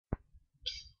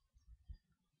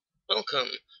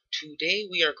Welcome! Today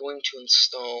we are going to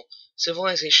install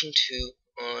Civilization 2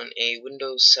 on a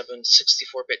Windows 7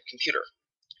 64-bit computer.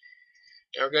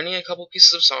 Now we're going to need a couple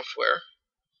pieces of software.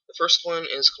 The first one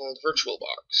is called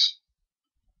VirtualBox,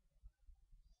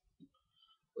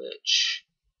 which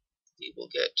we will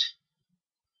get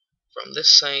from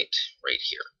this site right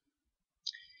here.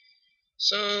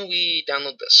 So we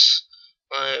download this.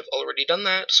 I've already done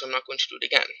that, so I'm not going to do it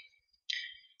again.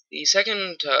 The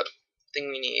second thing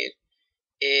we need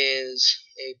is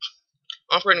a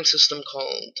operating system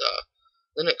called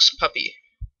Linux Puppy,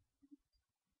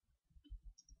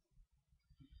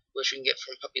 which we can get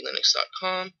from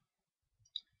puppylinux.com.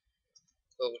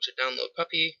 Go to download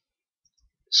Puppy,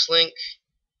 this link.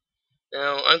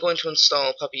 Now I'm going to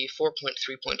install Puppy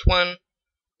 4.3.1.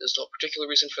 There's no particular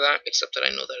reason for that, except that I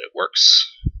know that it works.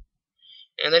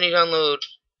 And then you download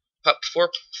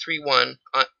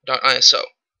pup431.iso,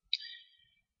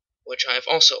 which I have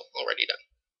also already done.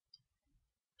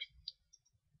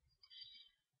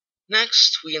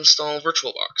 Next, we install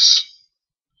VirtualBox,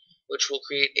 which will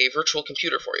create a virtual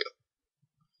computer for you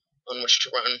on which to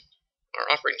run our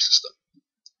operating system.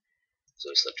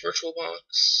 So we select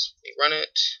VirtualBox, we run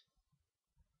it,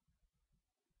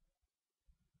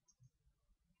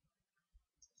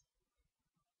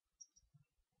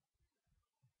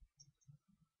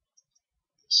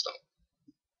 install.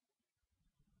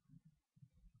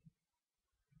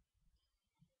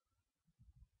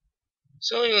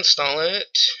 So you install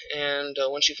it, and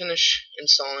once you finish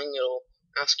installing, it'll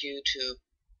ask you to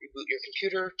reboot your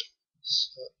computer.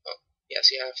 So, yes,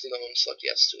 you have to go and select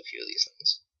yes to a few of these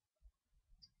things.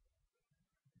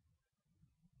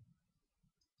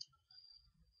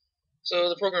 So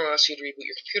the program asks you to reboot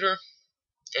your computer,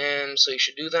 and so you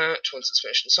should do that once it's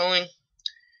finished installing.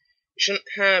 You shouldn't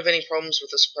have any problems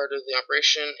with this part of the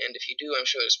operation, and if you do, I'm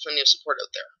sure there's plenty of support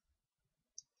out there.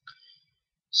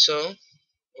 So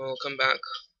we'll come back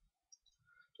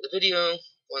to the video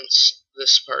once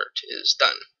this part is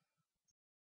done.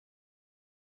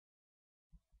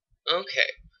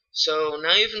 Okay, so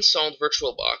now you've installed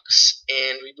VirtualBox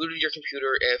and rebooted your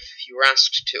computer if you were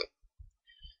asked to.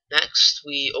 Next,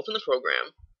 we open the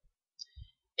program,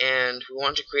 and we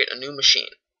want to create a new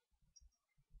machine.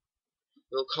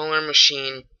 We'll call our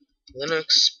machine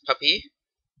Linux Puppy,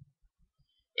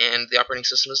 and the operating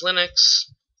system is Linux,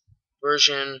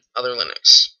 version other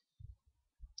Linux.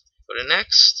 Go to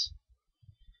Next.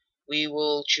 We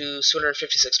will choose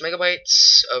 256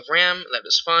 megabytes of RAM. That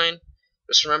is fine.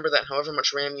 Just remember that however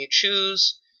much RAM you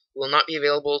choose will not be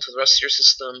available to the rest of your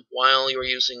system while you are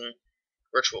using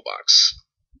VirtualBox.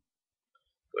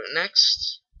 Go to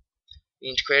Next. We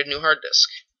need to create a new hard disk.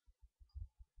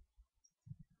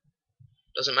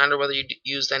 Doesn't matter whether you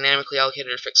use dynamically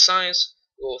allocated or fixed size,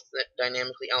 we'll go with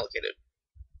dynamically allocated.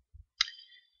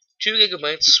 2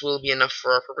 gigabytes will be enough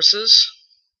for our purposes.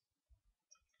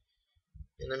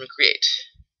 And then we create.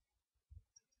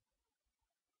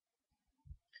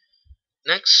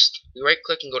 Next, we right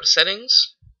click and go to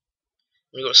Settings,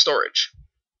 and we go to Storage.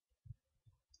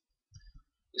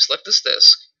 We select this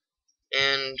disk,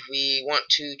 and we want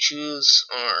to choose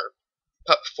our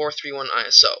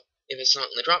pup431ISO. If it's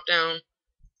not in the drop down,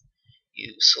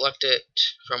 you select it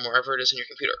from wherever it is in your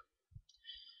computer.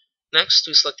 Next,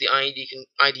 we select the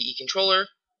IDE controller,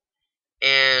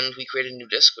 and we create a new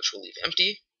disk which we'll leave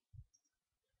empty.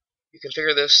 You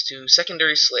configure this to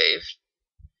secondary slave,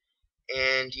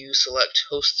 and you select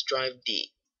host drive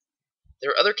D.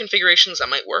 There are other configurations that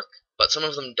might work, but some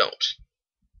of them don't.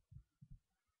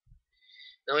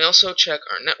 Now we also check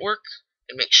our network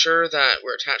and make sure that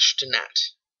we're attached to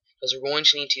NAT, because we're going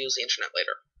to need to use the internet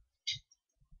later.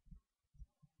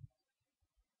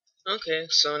 Okay,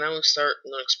 so now we start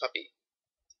Linux Puppy.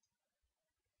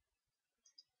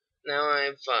 Now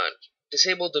I've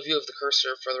disabled the view of the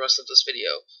cursor for the rest of this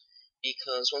video,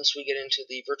 because once we get into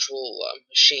the virtual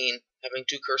machine, having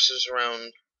two cursors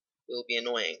around will be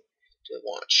annoying to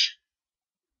watch.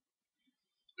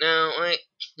 Now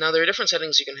there are different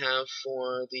settings you can have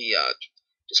for the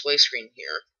display screen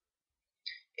here,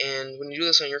 and when you do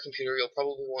this on your computer, you'll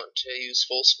probably want to use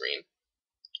full screen.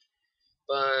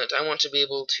 But I want to be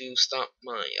able to stop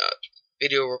my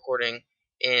video recording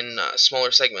in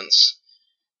smaller segments,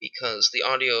 because the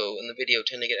audio and the video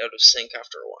tend to get out of sync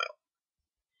after a while.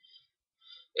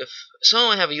 So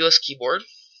I have a US keyboard,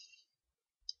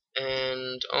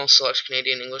 and I'll select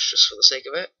Canadian English just for the sake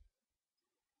of it.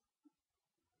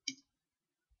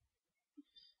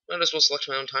 Might as well select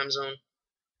my own time zone.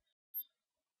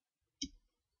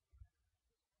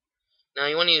 Now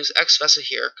you want to use xvesa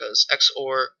here, because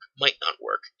xorg might not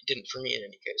work. It didn't for me in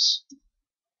any case.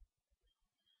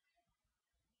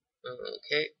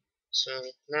 Okay. So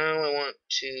now I want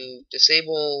to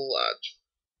disable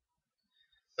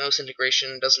mouse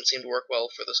integration. Doesn't seem to work well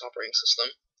for this operating system.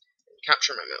 And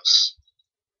capture my mouse.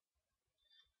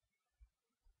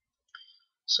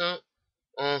 So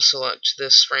I'll select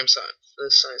this frame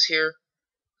size, here,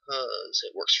 because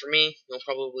it works for me. You'll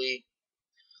probably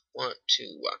want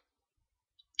to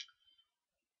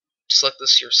select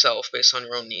this yourself based on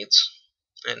your own needs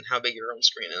and how big your own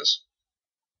screen is.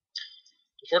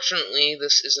 Unfortunately,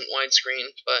 this isn't widescreen,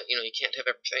 but you can't have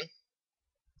everything.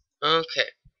 Okay,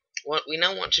 what we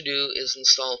now want to do is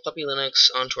install Puppy Linux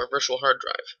onto our virtual hard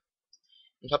drive.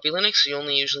 In Puppy Linux, you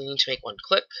only usually need to make one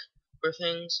click for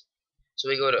things. So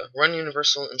we go to Run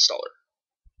Universal Installer.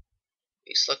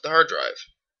 We select the hard drive.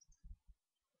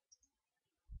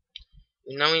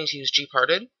 We now need to use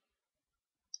gparted.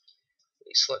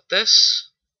 We select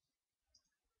this.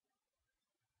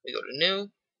 We go to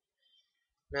New.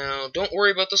 Now, don't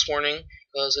worry about this warning,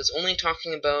 because it's only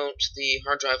talking about the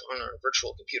hard drive on our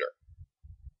virtual computer.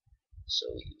 So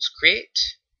we use Create.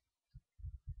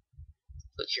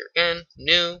 Click here again,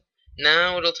 New.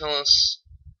 Now it'll tell us.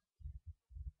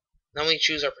 Now we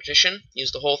choose our partition,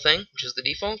 use the whole thing, which is the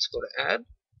default. Go to Add.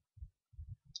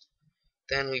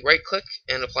 Then we right-click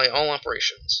and apply all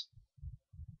operations.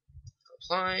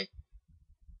 Apply.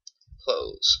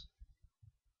 Close.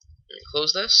 And we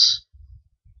close this.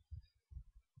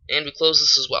 And we close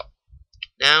this as well.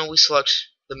 Now we select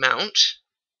the mount.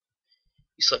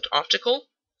 You select optical,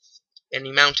 and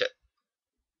you mount it.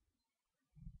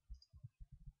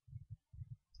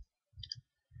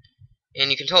 And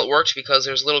you can tell it worked because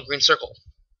there's a little green circle.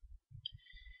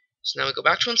 So now we go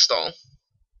back to install.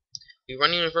 We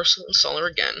run Universal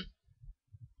Installer again.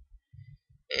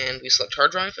 And we select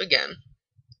hard drive again.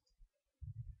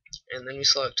 And then we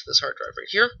select this hard drive right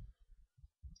here.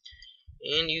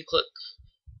 And you click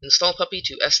Install Puppy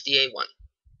to SDA1.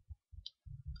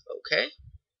 Okay.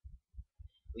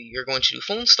 You're going to do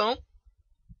full install.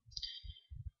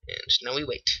 And now we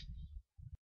wait.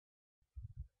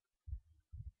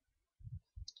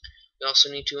 We also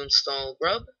need to install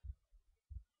grub.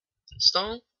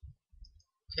 Install.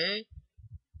 Okay.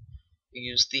 We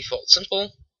use default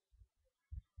simple.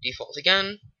 Default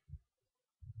again.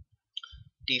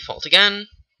 Default again.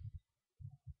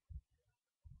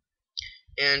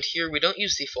 And here we don't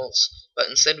use defaults, but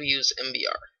instead we use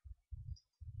MBR.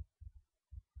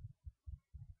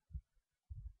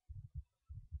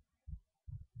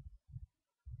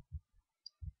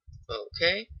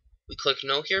 Okay. We click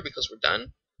no here because we're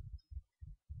done.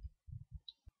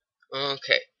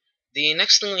 Okay. The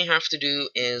next thing we have to do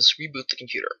is reboot the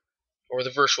computer. Or the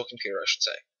virtual computer, I should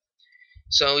say.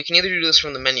 So we can either do this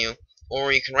from the menu,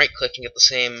 or you can right-click and get the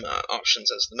same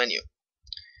options as the menu.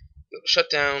 Go to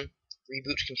Shutdown,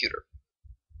 Reboot Computer.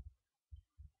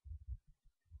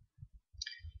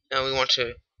 Now we want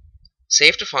to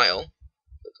save to file.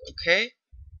 Click OK.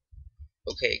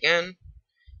 OK again.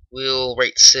 We'll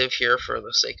write civ here for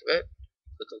the sake of it.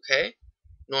 Click OK.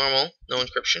 Normal, no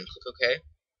encryption. Click OK.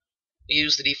 We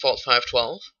use the default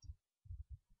 512.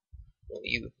 We'll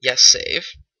use yes save.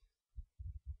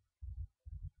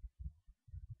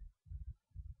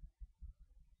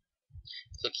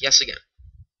 Click yes again.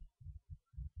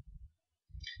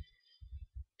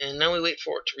 And now we wait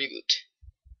for it to reboot.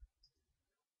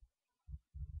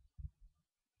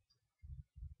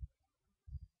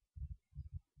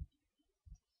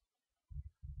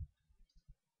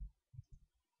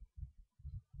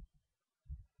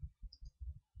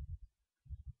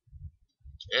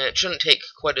 And it shouldn't take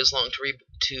quite as long to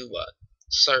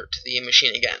start the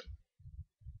machine again.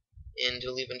 And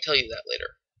it'll even tell you that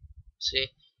later.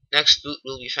 See? Next boot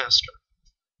will be faster.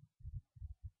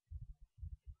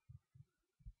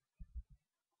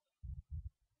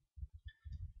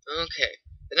 Okay.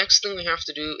 The next thing we have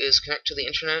to do is connect to the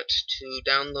internet to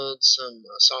download some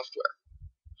software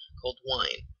called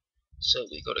Wine. So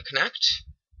we go to Connect.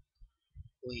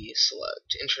 We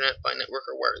select Internet by Network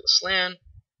or Wireless LAN.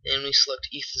 And we select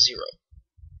ETH0.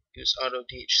 Use Auto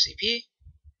DHCP.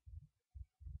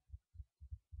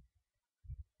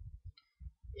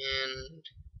 And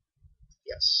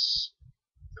yes.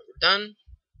 Now we're done.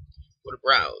 Go to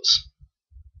Browse.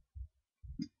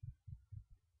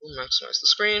 We'll maximize the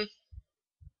screen.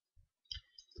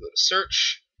 Go to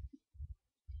Search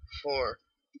for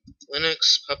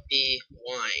Linux Puppy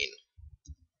Wine.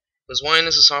 Because Wine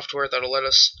is a software that will let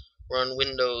us run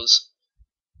Windows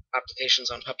applications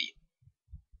on Puppy.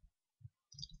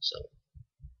 So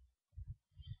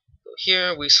go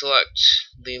here, we select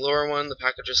the lower one, the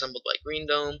package assembled by Green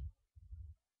Dome.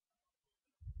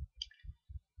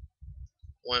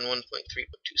 Wine 1.3.26. We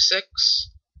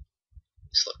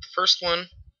select the first one.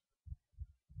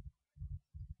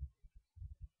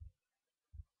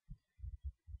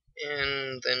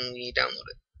 and then we download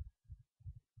it.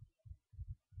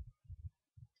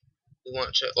 We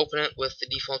want to open it with the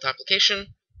default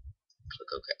application.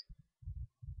 Click OK.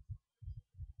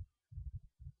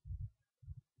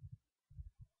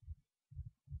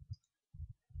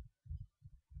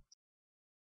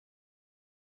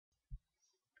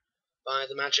 By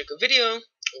the magic of video,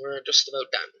 we're just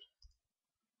about done.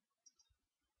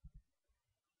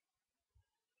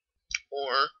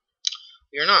 Or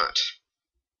we are not.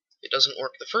 If it doesn't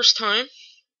work the first time,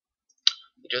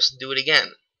 we just do it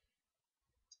again.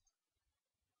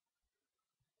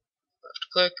 Left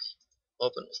click,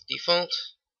 open with default.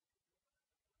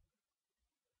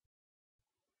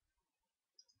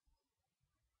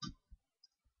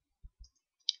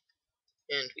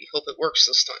 And we hope it works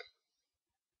this time.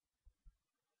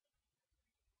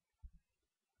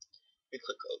 We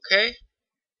click OK.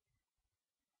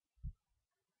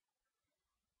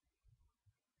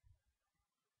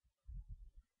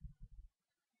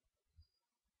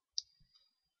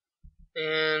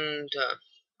 And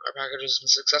our package has been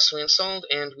successfully installed,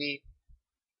 and we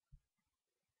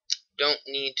don't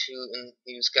need to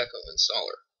use Gecko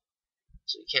installer.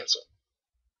 So we cancel.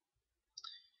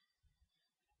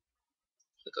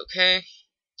 Click OK.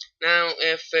 Now,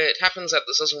 if it happens that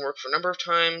this doesn't work for a number of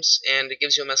times, and it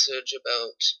gives you a message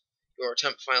about your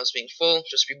temp files being full,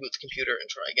 just reboot the computer and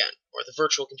try again, or the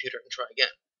virtual computer and try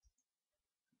again.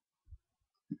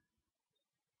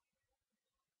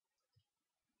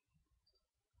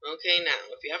 Okay, now,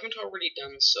 if you haven't already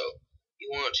done so,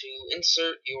 you want to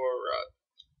insert your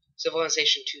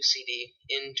Civilization 2 CD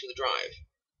into the drive.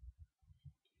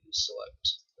 You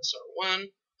select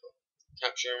SR1,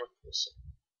 capture, select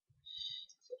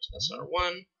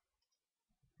SR1,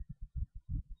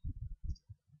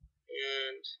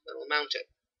 and that'll mount it.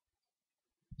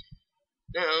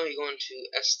 Now you go into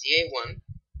SDA1,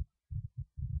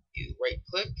 you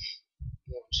right-click,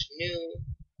 you want New,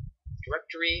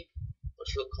 Directory,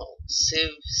 which we'll call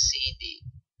civcd.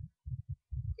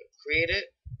 Create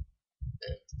it,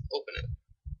 then open it.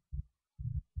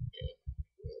 And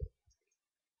we'll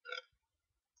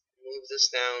move this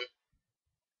down,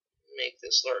 make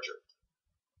this larger.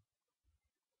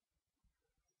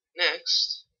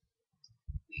 Next,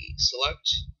 we select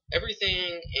everything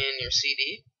in your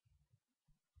CD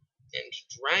and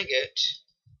drag it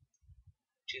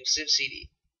to civcd.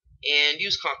 And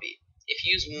use copy. If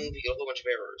you use move, you get a whole bunch of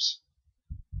errors.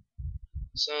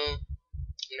 So,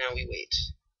 now we wait.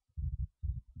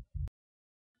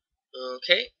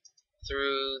 Okay,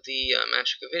 through the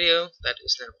magic of video, that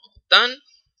is now all done.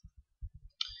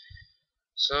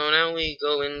 So now we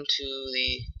go into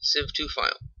the civ2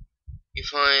 file. You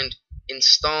find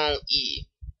INSTALLE.exe.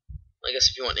 I guess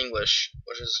if you want English,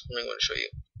 which is what I'm going to show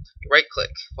you. You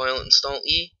right-click, File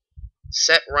INSTALLE.exe,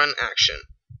 Set Run Action.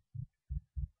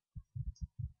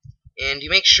 And you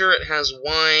make sure it has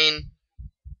wine,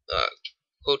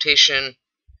 quotation,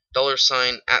 $,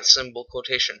 @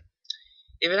 quotation.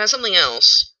 If it has something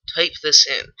else, type this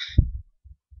in.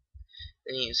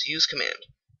 Then you use command.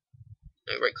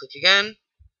 Now right-click again,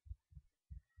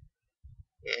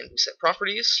 and we set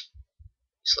properties.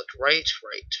 You select right,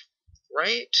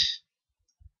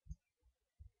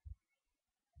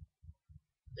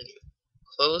 then you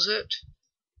close it.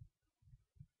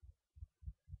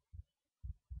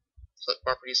 Select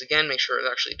properties again, make sure it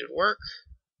actually did work.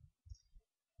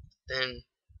 Then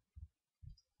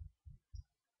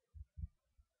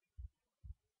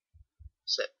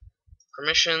set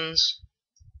permissions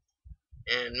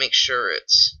and make sure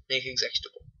it's make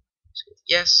executable. So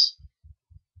yes,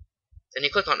 then you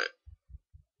click on it.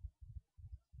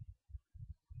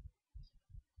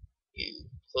 You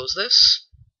close this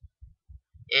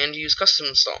and use custom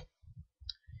install.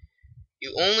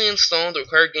 You only install the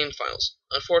required game files.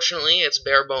 Unfortunately, it's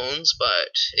bare bones,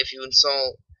 but if you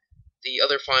install the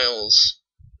other files,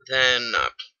 then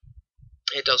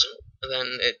it doesn't.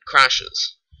 Then it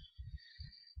crashes.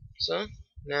 So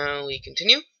now we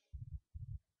continue.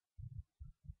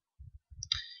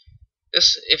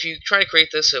 If you try to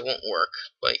create this, it won't work,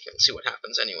 but you can see what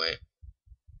happens anyway.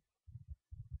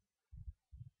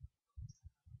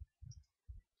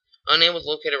 Unable to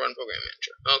locate a run program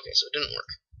manager. Okay, so it didn't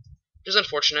work. Which is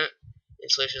unfortunate.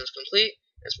 Installation is complete.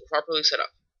 It's properly set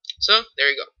up. So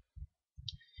there you go.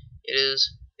 It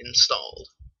is installed.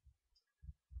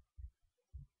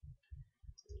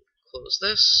 Close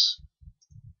this.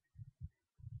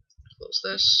 Close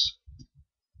this.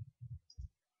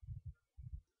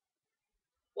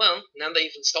 Well, now that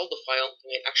you've installed the file, you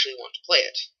might actually want to play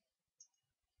it.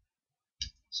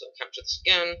 So capture this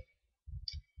again.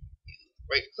 You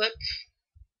right-click,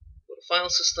 go to File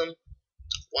System,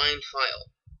 Wine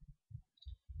File.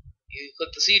 you click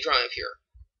the C drive here.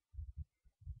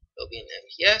 There'll be an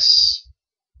MPS,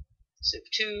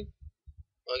 Civ2.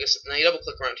 Well, I guess now you double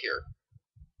click around here,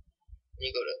 and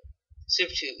you go to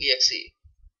Civ2.exe.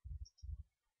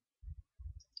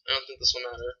 I don't think this will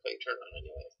matter, but you turn it on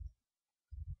anyway.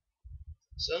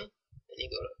 So, then you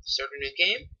go to start a new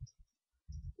game.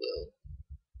 We'll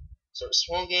start a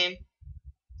small game.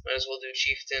 Might as well do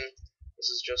Chieftain. This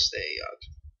is just a,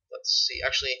 let's see,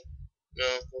 actually, no,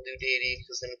 we'll do Deity,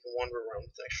 because then we can wander around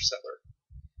with an extra settler.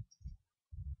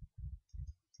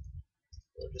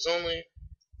 Villages only.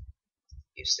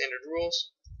 Use standard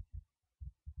rules.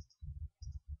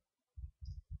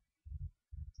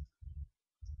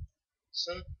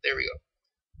 So, there we go.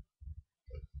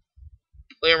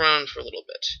 Play around for a little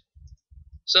bit.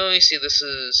 So, you see, this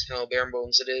is how bare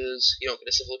bones it is. You don't get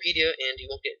a Civilopedia, and you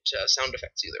won't get sound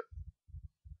effects either.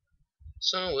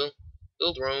 So, we'll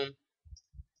build Rome,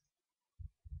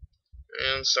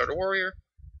 and start a warrior.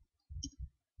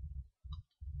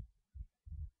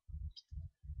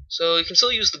 So, you can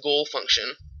still use the goal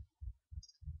function.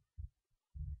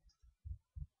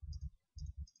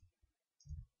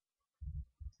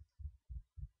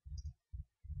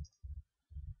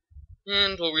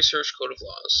 And we'll research Code of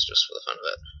Laws, just for the fun of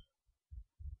it.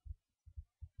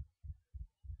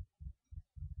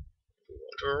 We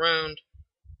wander around.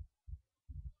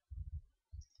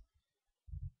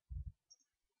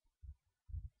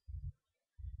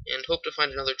 And hope to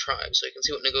find another tribe, so you can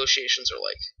see what negotiations are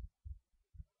like.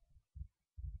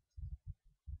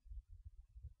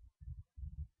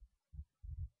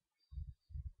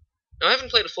 Now, I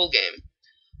haven't played a full game,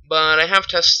 but I have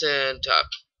tested,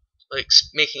 like,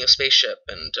 making a spaceship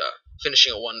and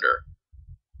finishing a wonder,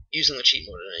 using the cheat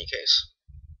mode in any case.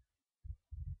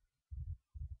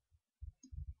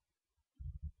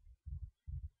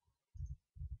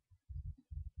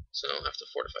 So I'll have to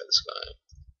fortify this guy.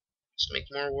 Just make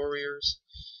more warriors.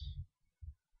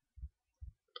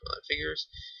 Figures.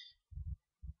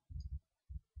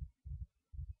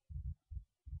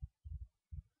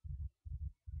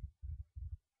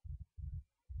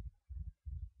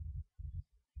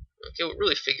 Okay, what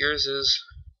really figures is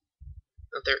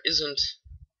that there isn't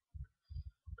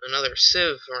another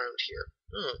Civ around here.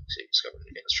 Oh, so you discovered an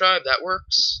advanced tribe, that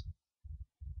works.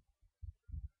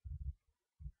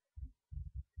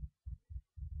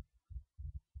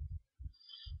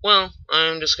 Well,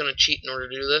 I'm just going to cheat in order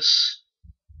to do this.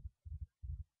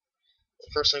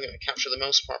 First, I'm going to capture the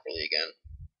mouse properly again.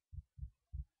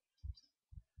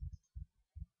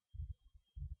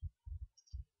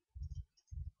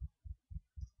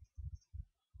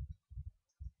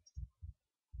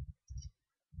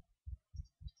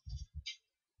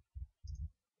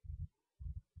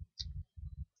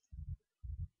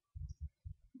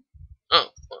 Oh,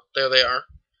 well, there they are.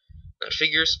 That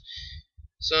figures.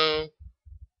 So,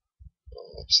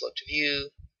 I'll select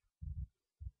view,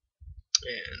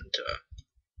 and,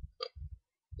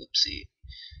 oopsie.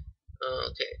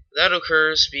 Okay, that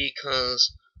occurs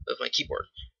because of my keyboard.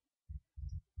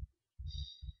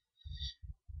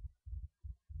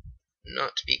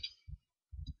 Not to be.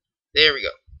 There we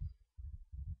go.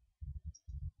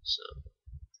 So,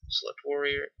 select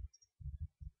warrior.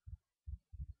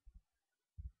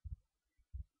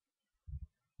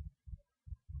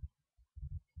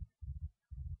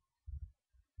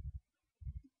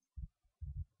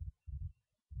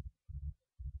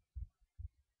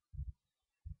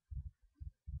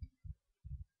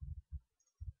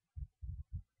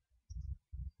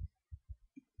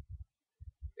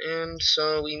 And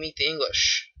so we meet the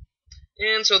English.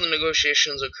 And so the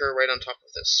negotiations occur right on top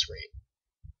of this screen.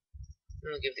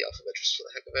 I'll give the alphabet just for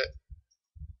the heck of it.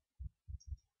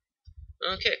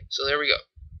 Okay, so there we go.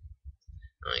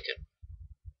 Now I can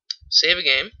save a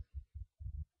game.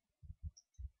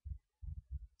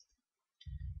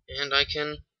 And I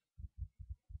can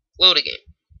load a game.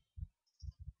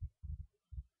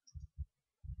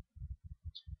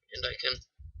 And I can...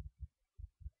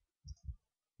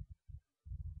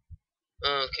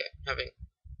 Okay, having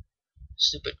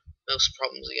stupid mouse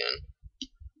problems again.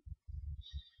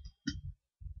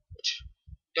 Which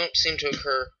don't seem to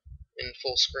occur in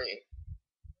full screen.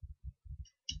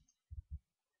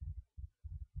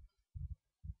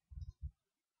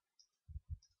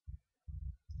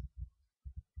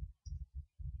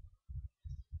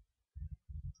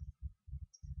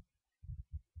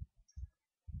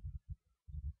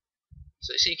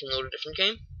 So you see, you can load a different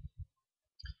game,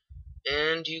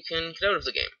 and you can get out of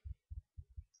the game.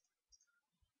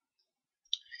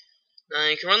 Now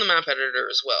you can run the map editor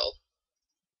as well,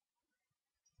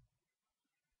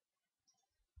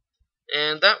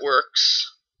 and that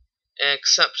works,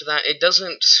 except that it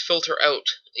doesn't filter out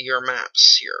your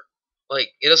maps here.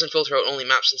 Like, it doesn't filter out only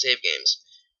maps and save games.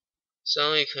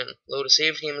 So you can load a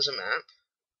saved game as a map,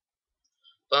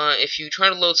 but if you try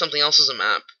to load something else as a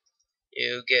map,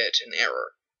 you get an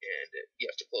error, and you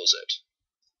have to close it.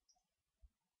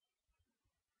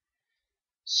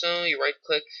 So you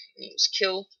right-click and use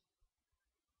Kill,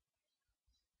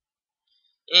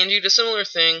 and you do a similar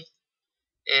thing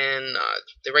in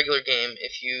the regular game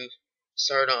if you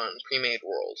start on pre-made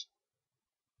world.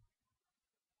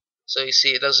 So you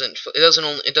see, it doesn't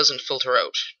filter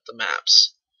out the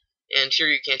maps, and here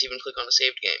you can't even click on a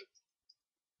saved game.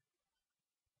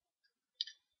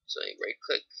 So you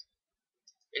right-click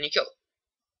and you kill it.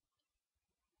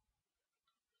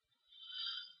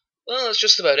 Well, that's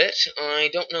just about it. I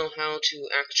don't know how to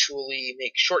actually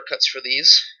make shortcuts for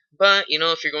these, but,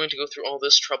 if you're going to go through all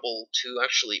this trouble to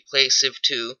actually play Civ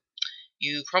 2,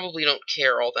 you probably don't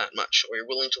care all that much, or you're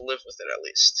willing to live with it at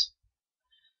least.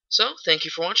 So, thank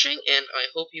you for watching, and I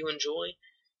hope you enjoy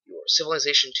your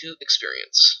Civilization 2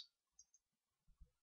 experience.